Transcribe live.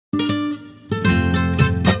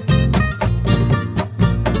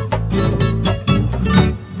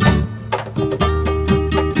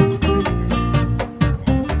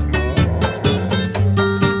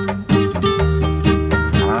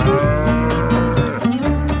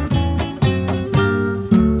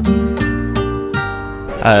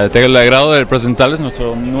Tengo el agrado de presentarles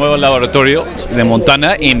nuestro nuevo laboratorio de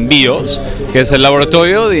Montana en BIOS, que es el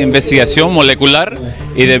laboratorio de investigación molecular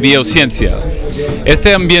y de biociencia.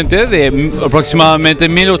 Este ambiente de aproximadamente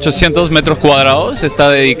 1800 metros cuadrados está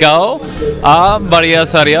dedicado a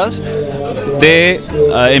varias áreas de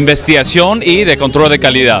investigación y de control de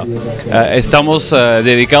calidad. Estamos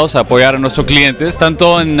dedicados a apoyar a nuestros clientes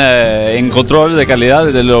tanto en control de calidad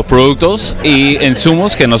de los productos y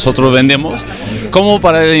insumos que nosotros vendemos, como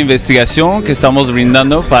para la investigación que estamos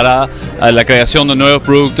brindando para la creación de nuevos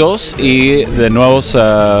productos y de nuevos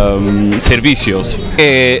servicios.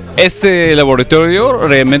 Este laboratorio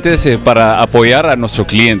realmente es para apoyar a nuestros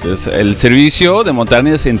clientes. El servicio de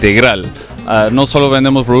Montana es integral. No solo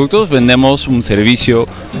vendemos productos, vendemos un servicio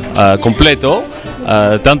completo,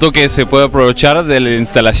 tanto que se puede aprovechar de la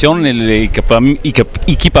instalación y el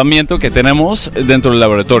equipamiento que tenemos dentro del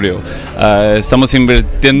laboratorio. Estamos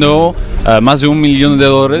invirtiendo más de $1 millón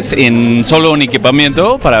en solo un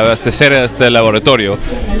equipamiento para abastecer a este laboratorio,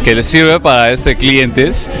 que les sirve para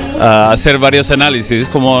clientes hacer varios análisis,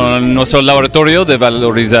 como nuestro laboratorio de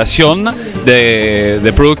valorización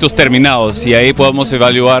de productos terminados, y ahí podemos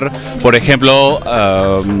evaluar, por ejemplo,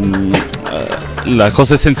 las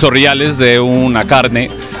cosas sensoriales de una carne,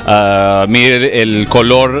 medir el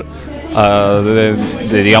color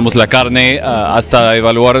digamos, la carne, hasta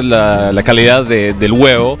evaluar la calidad del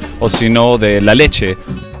huevo o si no de la leche.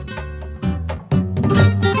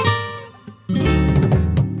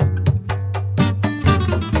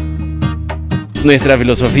 Nuestra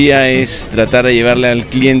filosofía es tratar de llevarle al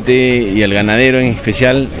cliente y al ganadero en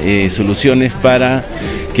especial soluciones para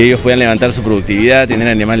que ellos puedan levantar su productividad, tener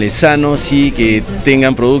animales sanos y que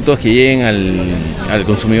tengan productos que lleguen al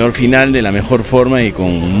consumidor final de la mejor forma y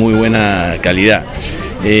con muy buena calidad.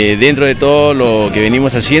 Dentro de todo lo que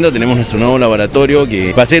venimos haciendo, tenemos nuestro nuevo laboratorio,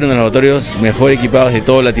 que va a ser uno de los laboratorios mejor equipados de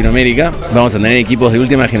toda Latinoamérica. Vamos a tener equipos de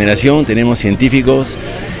última generación, tenemos científicos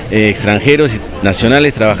extranjeros y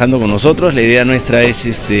nacionales trabajando con nosotros. La idea nuestra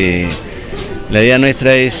es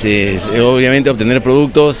obviamente obtener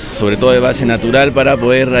productos, sobre todo de base natural, para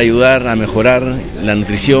poder ayudar a mejorar la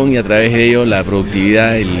nutrición y a través de ello la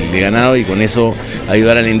productividad de ganado, y con eso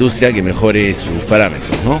ayudar a la industria a que mejore sus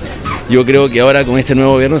parámetros, ¿no? Yo creo que ahora con este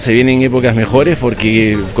nuevo gobierno se vienen épocas mejores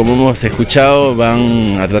porque, como hemos escuchado,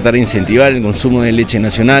 van a tratar de incentivar el consumo de leche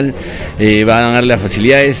nacional, van a dar las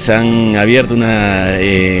facilidades, han abierto un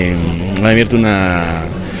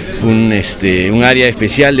área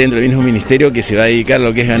especial dentro del mismo ministerio que se va a dedicar a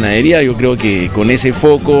lo que es ganadería. Yo creo que con ese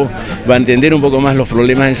foco va a entender un poco más los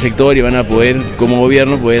problemas del sector y van a poder, como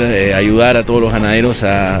gobierno, ayudar a todos los ganaderos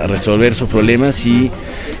a resolver sus problemas y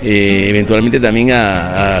eventualmente también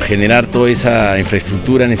a generar toda esa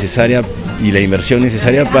infraestructura necesaria y la inversión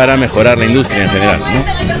necesaria para mejorar la industria en general, ¿no?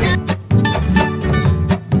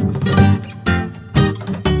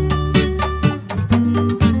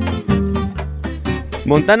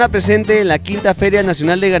 Montana presente en la quinta Feria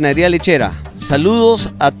Nacional de Ganadería Lechera. Saludos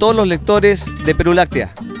a todos los lectores de Perú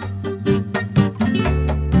Láctea.